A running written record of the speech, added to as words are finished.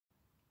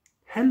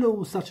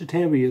Hello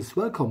Sagittarius,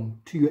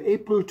 welcome to your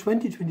April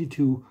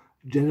 2022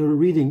 general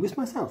reading with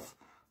myself,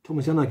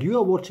 Thomas Janak. You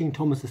are watching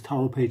Thomas's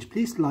Tarot page.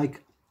 Please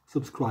like,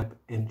 subscribe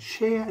and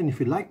share. And if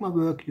you like my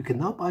work, you can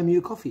now buy me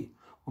a coffee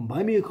on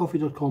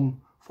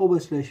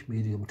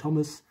buymeacoffee.com/medium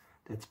Thomas.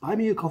 That's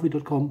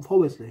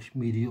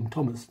buymeacoffee.com/medium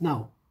Thomas.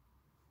 Now,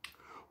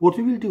 what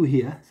we will do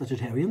here,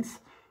 Sagittarians,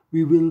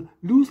 we will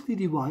loosely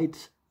divide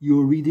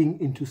your reading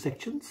into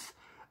sections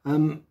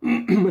and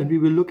we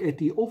will look at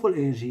the overall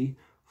energy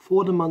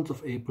for the month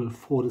of April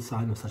for the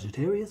sign of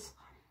Sagittarius,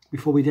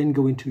 before we then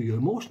go into your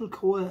emotional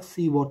core,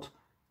 see what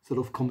sort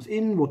of comes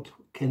in, what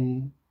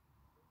can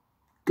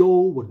go,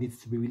 what needs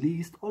to be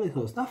released, all that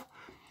sort of stuff,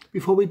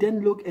 before we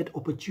then look at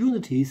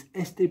opportunities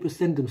as they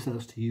present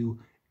themselves to you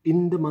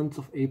in the month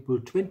of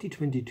April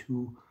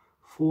 2022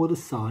 for the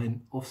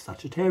sign of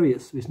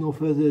Sagittarius. With no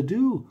further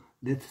ado,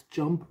 let's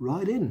jump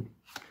right in.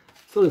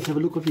 So let's have a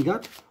look what we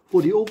got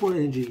for the overall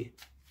energy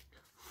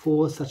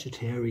for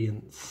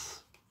Sagittarians.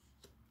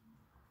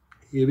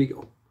 Here we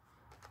go.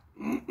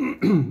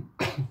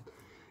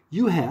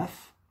 You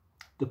have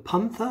the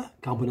panther,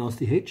 can't pronounce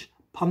the H,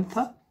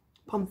 panther,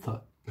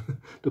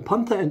 the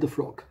panther and the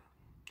frog.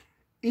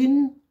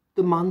 In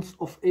the month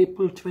of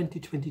April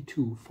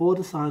 2022 for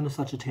the sign of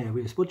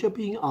Sagittarius, what you're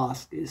being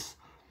asked is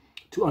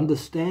to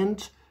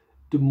understand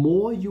the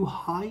more you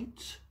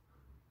hide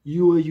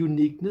your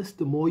uniqueness,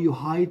 the more you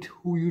hide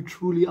who you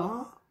truly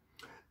are,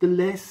 the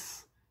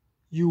less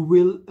you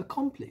will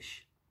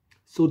accomplish.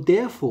 So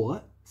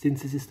therefore,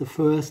 since this is the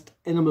first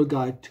animal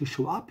guide to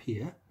show up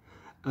here,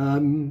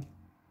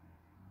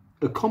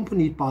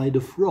 accompanied by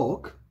the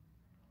frog,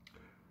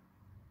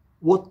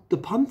 what the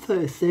panther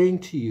is saying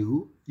to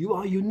you, you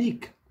are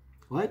unique,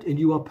 right? And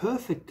you are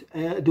perfect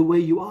the way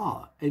you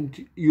are.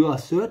 And you are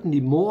certainly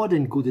more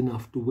than good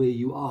enough the way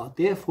you are.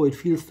 Therefore, it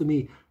feels to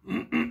me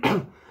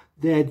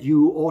that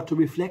you ought to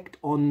reflect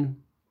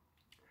on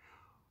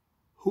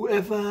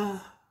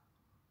whatever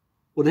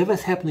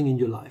is happening in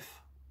your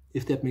life,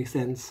 if that makes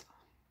sense.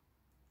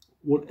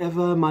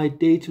 Whatever my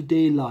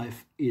day-to-day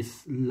life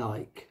is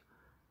like,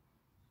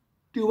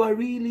 do I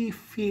really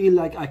feel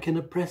like I can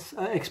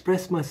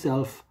express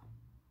myself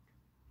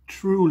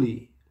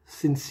truly,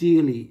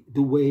 sincerely,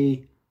 the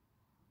way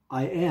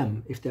I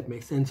am, if that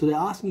makes sense? So they're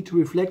asking you to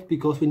reflect,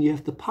 because when you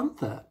have the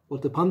panther,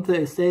 what the panther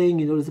is saying,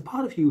 you know, there's a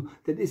part of you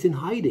that is in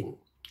hiding,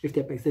 if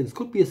that makes sense.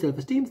 Could be a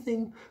self-esteem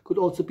thing, could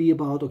also be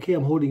about, okay,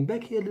 I'm holding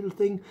back here a little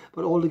thing,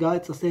 but all the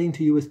guides are saying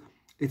to you is,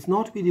 it's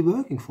not really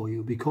working for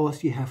you,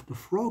 because you have the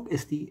frog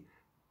as the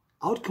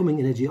outgoing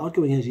energy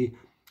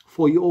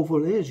for your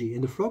overall energy.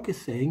 And the frog is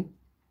saying,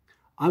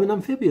 I'm an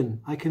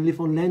amphibian. I can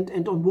live on land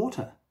and on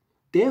water.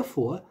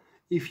 Therefore,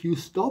 if you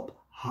stop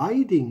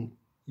hiding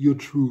your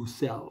true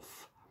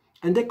self,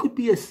 and that could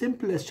be as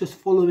simple as just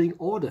following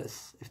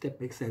orders, if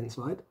that makes sense,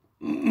 right?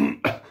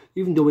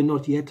 Even though we're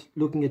not yet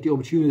looking at the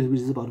opportunity,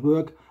 which is about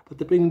work, but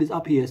they're bringing this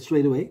up here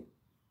straight away.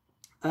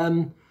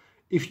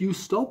 If you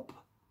stop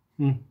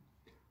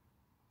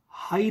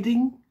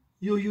hiding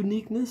your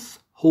uniqueness,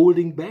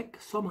 holding back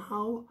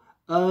somehow,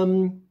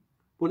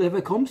 whatever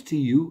comes to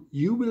you,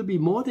 you will be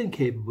more than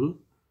capable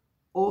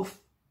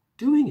of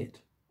doing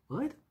it,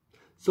 right?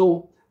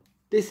 So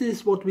this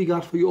is what we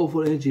got for your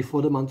overall energy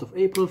for the month of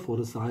April for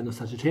the sign of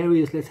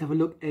Sagittarius. Let's have a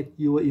look at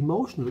your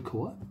emotional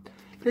core.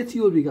 Let's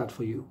see what we got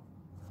for you.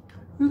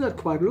 You got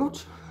quite a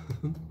lot.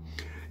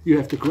 You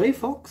have the grey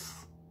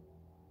fox.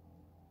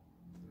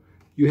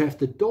 You have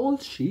the doll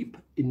sheep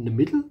in the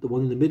middle. The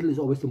one in the middle is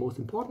always the most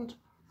important.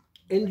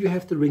 And you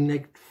have the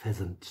ring-necked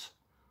pheasant.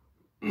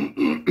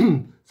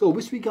 So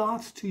with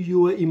regards to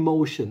your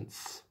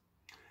emotions,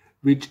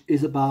 which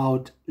is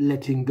about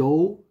letting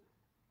go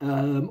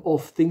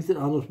of things that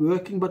are not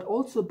working, but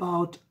also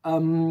about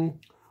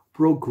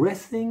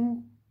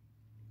progressing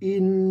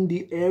in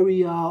the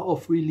area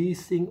of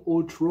releasing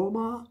old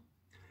trauma,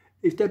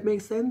 if that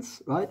makes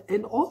sense, right?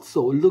 And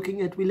also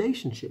looking at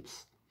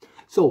relationships.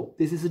 So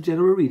this is a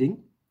general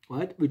reading,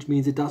 right? Which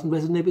means it doesn't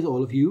resonate with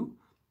all of you.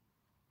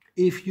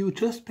 If you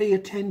just pay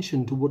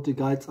attention to what the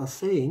guides are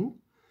saying,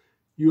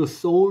 your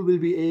soul will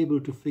be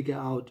able to figure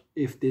out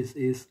if this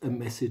is a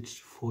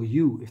message for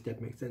you, if that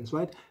makes sense,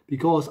 right?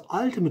 Because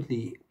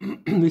ultimately,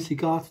 with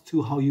regards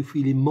to how you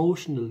feel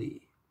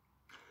emotionally,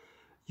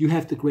 you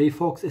have the grey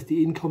fox as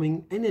the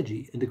incoming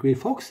energy. And the grey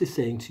fox is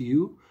saying to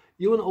you,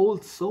 you're an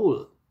old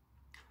soul.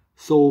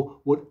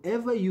 So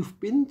whatever you've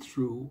been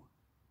through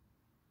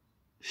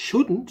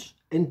shouldn't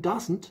and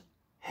doesn't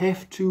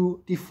have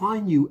to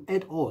define you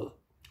at all.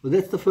 Well,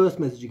 that's the first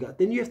message you got.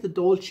 Then you have the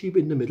doll sheep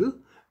in the middle.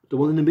 The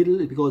one in the middle,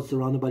 because it's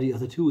surrounded by the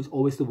other two, is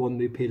always the one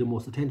we pay the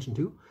most attention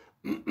to.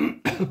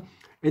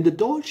 And the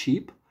doll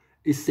sheep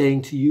is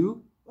saying to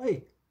you,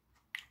 hey,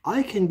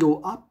 I can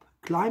go up,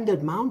 climb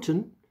that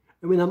mountain,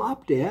 and when I'm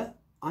up there,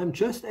 I'm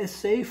just as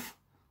safe,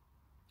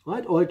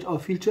 right? Or I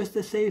feel just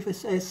as safe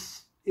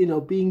as you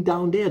know, being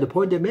down there. The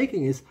point they're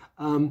making is,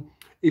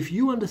 if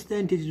you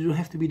understand that you don't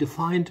have to be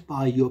defined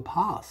by your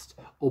past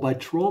or by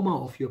trauma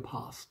of your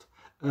past,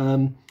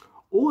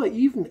 or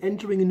even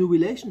entering a new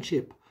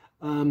relationship,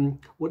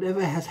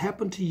 whatever has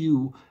happened to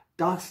you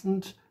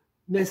doesn't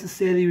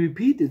necessarily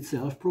repeat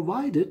itself,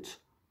 provided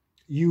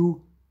you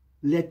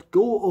let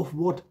go of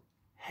what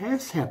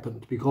has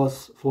happened,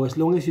 because for as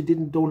long as you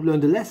don't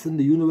learn the lesson,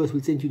 the universe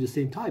will send you the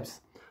same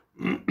types.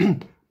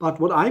 But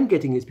what I'm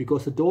getting is,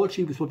 because the doll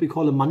sheep is what we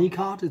call a money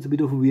card. It's a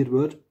bit of a weird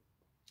word,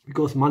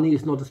 because money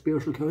is not a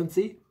spiritual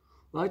currency,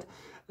 right?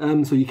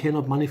 So you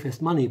cannot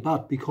manifest money.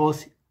 But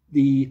because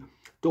the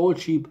doll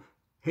sheep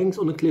hangs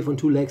on a cliff on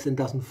two legs and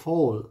doesn't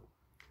fall,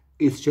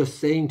 it's just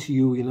saying to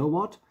you, you know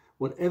what?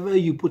 Whatever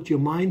you put your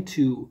mind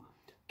to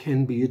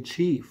can be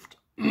achieved.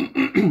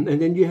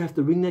 And then you have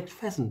the ring-necked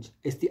pheasant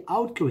as the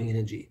outgoing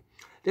energy.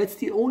 That's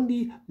the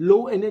only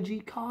low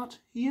energy card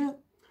here,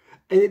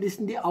 and it is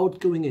in the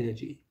outgoing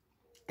energy.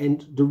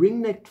 And the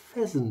ring-necked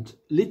pheasant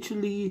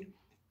literally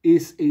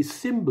is a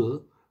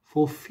symbol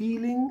for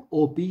feeling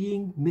or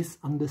being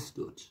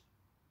misunderstood.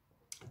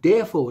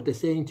 Therefore, what they're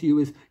saying to you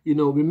is, you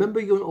know,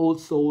 remember you're an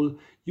old soul,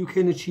 you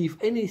can achieve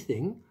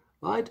anything,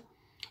 right?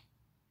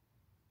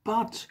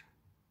 But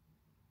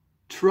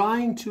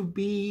trying to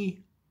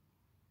be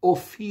or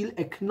feel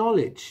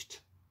acknowledged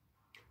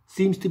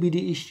seems to be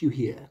the issue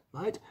here,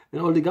 right?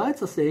 And all the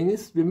guides are saying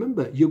is,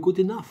 remember, you're good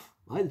enough,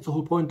 right? It's the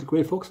whole point the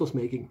Grey Fox was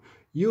making.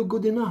 You're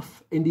good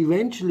enough. And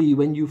eventually,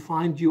 when you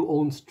find your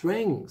own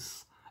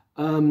strengths,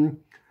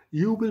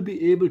 you will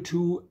be able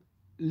to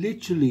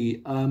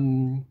literally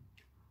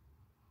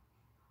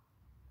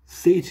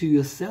say to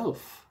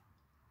yourself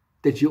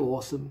that you're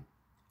awesome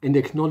and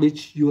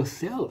acknowledge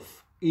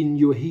yourself in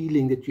your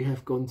healing that you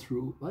have gone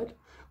through, right?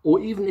 Or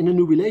even in a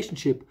new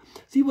relationship.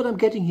 See, what I'm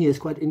getting here is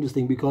quite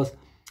interesting, because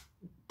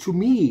to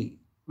me,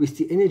 with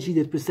the energy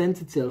that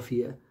presents itself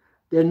here,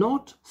 they're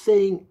not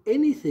saying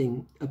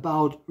anything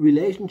about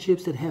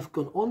relationships that have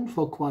gone on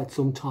for quite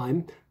some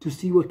time to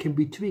see what can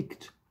be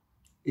tweaked.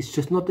 It's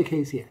just not the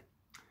case here.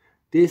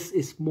 This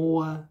is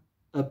more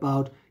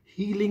about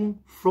healing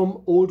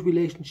from old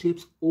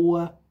relationships,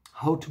 or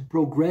how to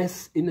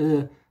progress in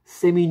a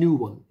semi-new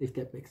one, if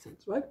that makes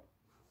sense, right?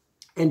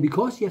 And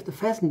because you have the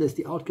pheasant as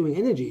the outgoing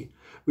energy,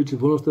 which is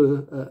one of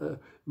the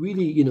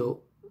really, you know,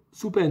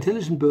 super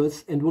intelligent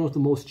birds and one of the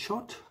most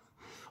shot,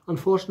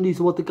 unfortunately.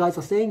 So what the guys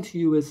are saying to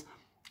you is,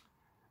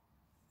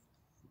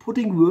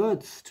 putting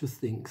words to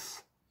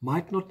things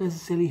might not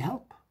necessarily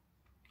help,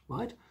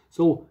 right?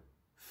 So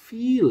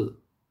feel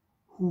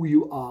who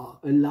you are,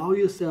 allow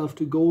yourself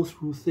to go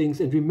through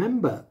things, and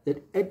remember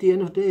that at the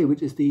end of the day,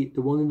 which is the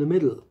one in the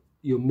middle,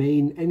 your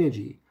main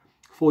energy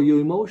for your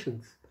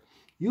emotions,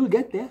 you'll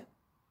get there,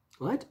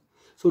 right?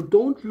 So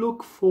don't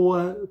look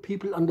for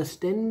people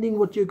understanding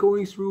what you're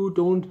going through.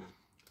 Don't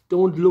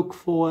look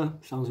for,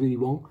 sounds really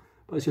wrong,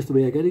 but it's just the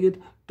way I'm getting it.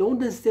 Don't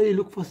necessarily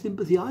look for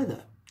sympathy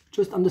either.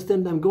 Just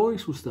understand I'm going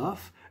through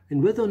stuff,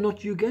 and whether or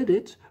not you get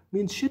it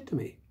means shit to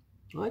me,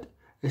 right?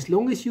 As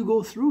long as you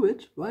go through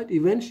it, right,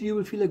 eventually you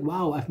will feel like,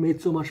 wow, I've made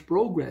so much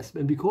progress.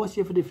 And because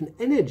you have a different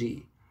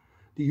energy,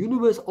 the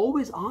universe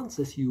always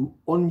answers you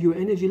on your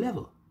energy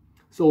level.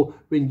 So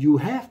when you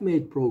have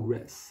made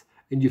progress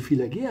and you feel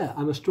like, yeah,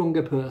 I'm a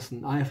stronger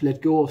person, I have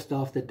let go of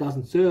stuff that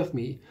doesn't serve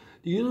me,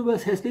 the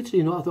universe has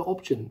literally no other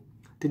option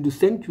than to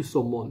send you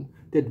someone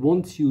that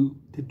wants you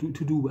to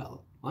do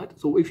well, right?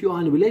 So if you are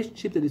in a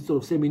relationship that is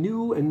sort of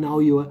semi-new, and now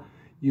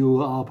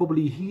you are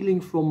probably healing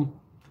from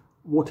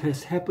what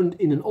has happened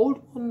in an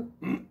old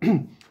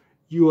one,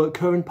 your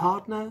current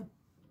partner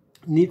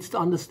needs to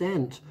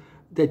understand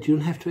that you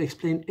don't have to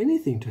explain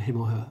anything to him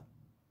or her,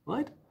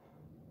 right?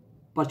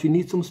 But you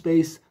need some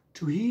space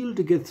to heal,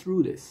 to get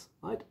through this,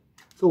 right?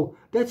 So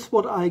that's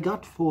what I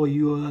got for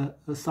your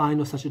sign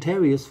of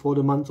Sagittarius for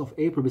the month of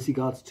April with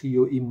regards to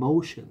your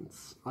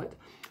emotions, right?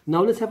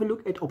 Now let's have a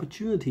look at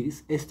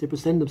opportunities as they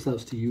present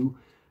themselves to you,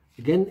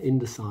 again in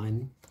the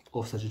sign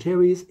of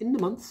Sagittarius in the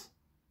months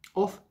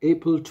of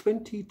April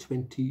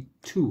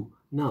 2022.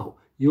 Now,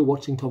 you're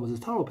watching Thomas's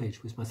Tarot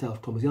page with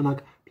myself, Thomas Janak.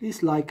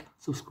 Please like,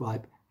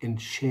 subscribe,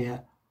 and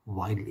share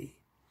widely.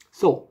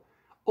 So,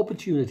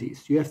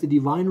 opportunities. You have the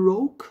Divine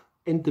Rogue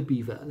and the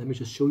Beaver. Let me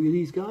just show you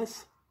these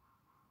guys.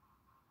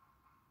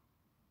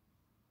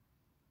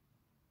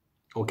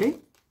 Okay?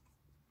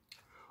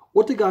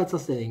 What the guides are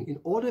saying, in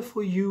order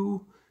for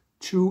you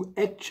to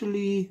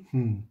actually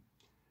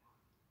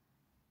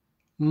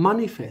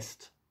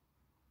manifest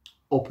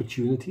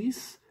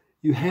opportunities,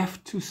 you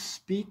have to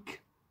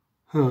speak,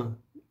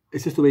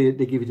 it's just the way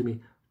they give it to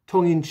me,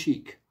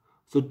 tongue-in-cheek.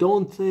 So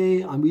don't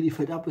say, I'm really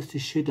fed up with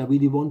this shit, I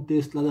really want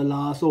this, la la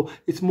la. So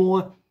it's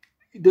more,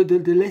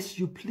 the less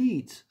you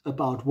plead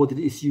about what it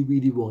is you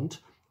really want,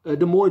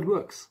 the more it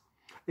works.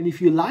 And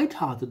if you're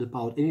lighthearted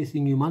about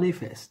anything you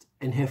manifest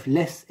and have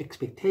less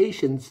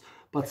expectations,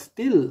 but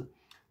still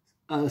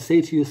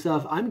say to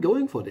yourself, I'm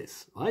going for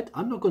this, right?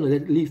 I'm not going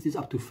to leave this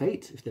up to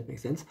fate, if that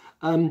makes sense.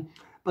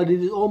 But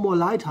it is all more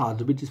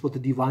lighthearted, which is what the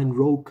Divine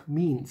Rogue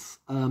means.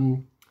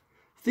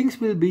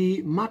 Things will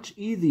be much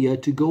easier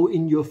to go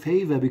in your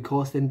favor,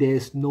 because then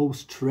there's no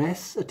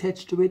stress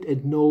attached to it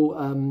and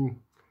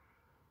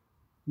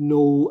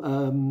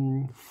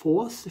no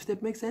force, if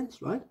that makes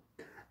sense, right?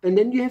 And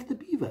then you have the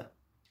Beaver.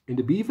 And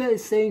the Beaver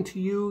is saying to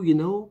you, you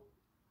know,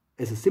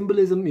 as a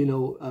symbolism, you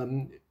know,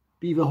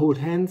 beaver hold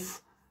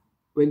hands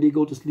when they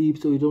go to sleep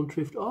so you don't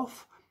drift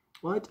off,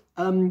 right?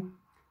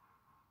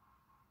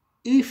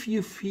 If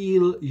you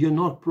feel you're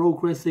not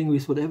progressing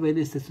with whatever it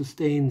is that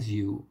sustains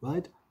you,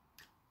 right?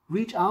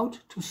 Reach out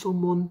to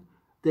someone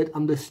that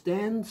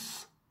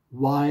understands,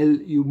 while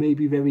you may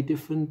be very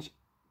different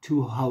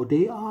to how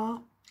they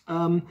are,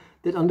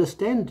 that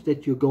understand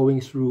that you're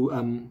going through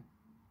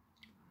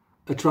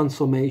a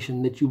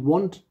transformation, that you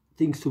want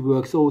things to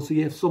work. So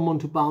you have someone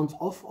to bounce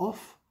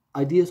off,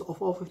 ideas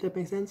off, if that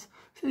makes sense.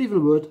 Is that even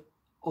a word?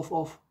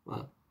 Off.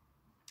 Well,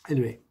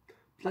 anyway,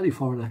 bloody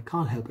foreigner,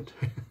 can't help it.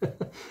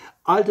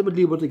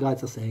 Ultimately, what the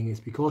guides are saying is,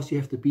 because you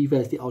have the beaver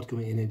as the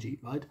outgoing energy,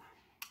 right?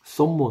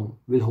 Someone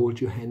will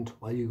hold your hand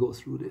while you go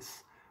through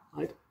this,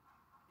 right?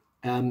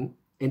 And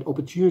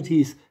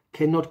opportunities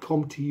cannot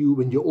come to you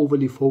when you're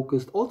overly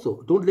focused.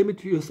 Also, don't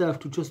limit yourself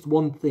to just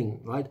one thing,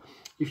 right?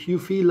 If you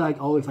feel like,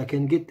 oh, if I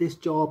can get this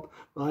job,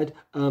 right,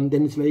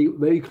 then it's very,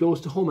 very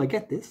close to home. I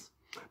get this.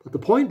 But the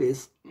point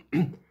is,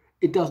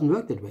 it doesn't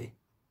work that way,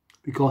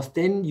 because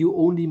then you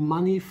only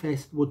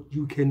manifest what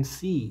you can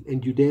see,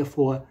 and you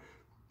therefore,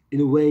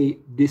 in a way,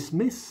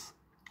 dismiss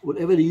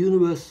whatever the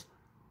universe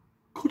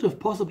could have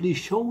possibly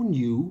shown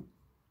you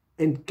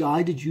and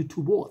guided you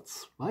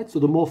towards, right? So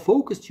the more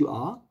focused you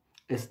are,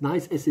 as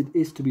nice as it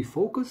is to be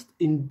focused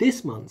in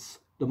this month,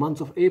 the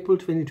month of April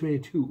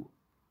 2022,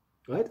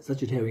 right,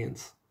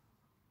 Sagittarians,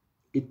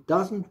 it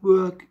doesn't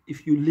work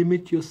if you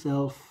limit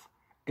yourself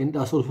and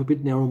are sort of a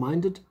bit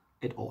narrow-minded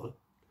at all.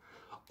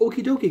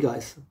 Okie dokie,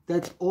 guys,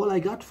 that's all I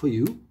got for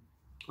you,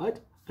 right?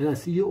 And I'll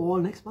see you all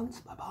next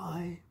month.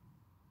 Bye-bye.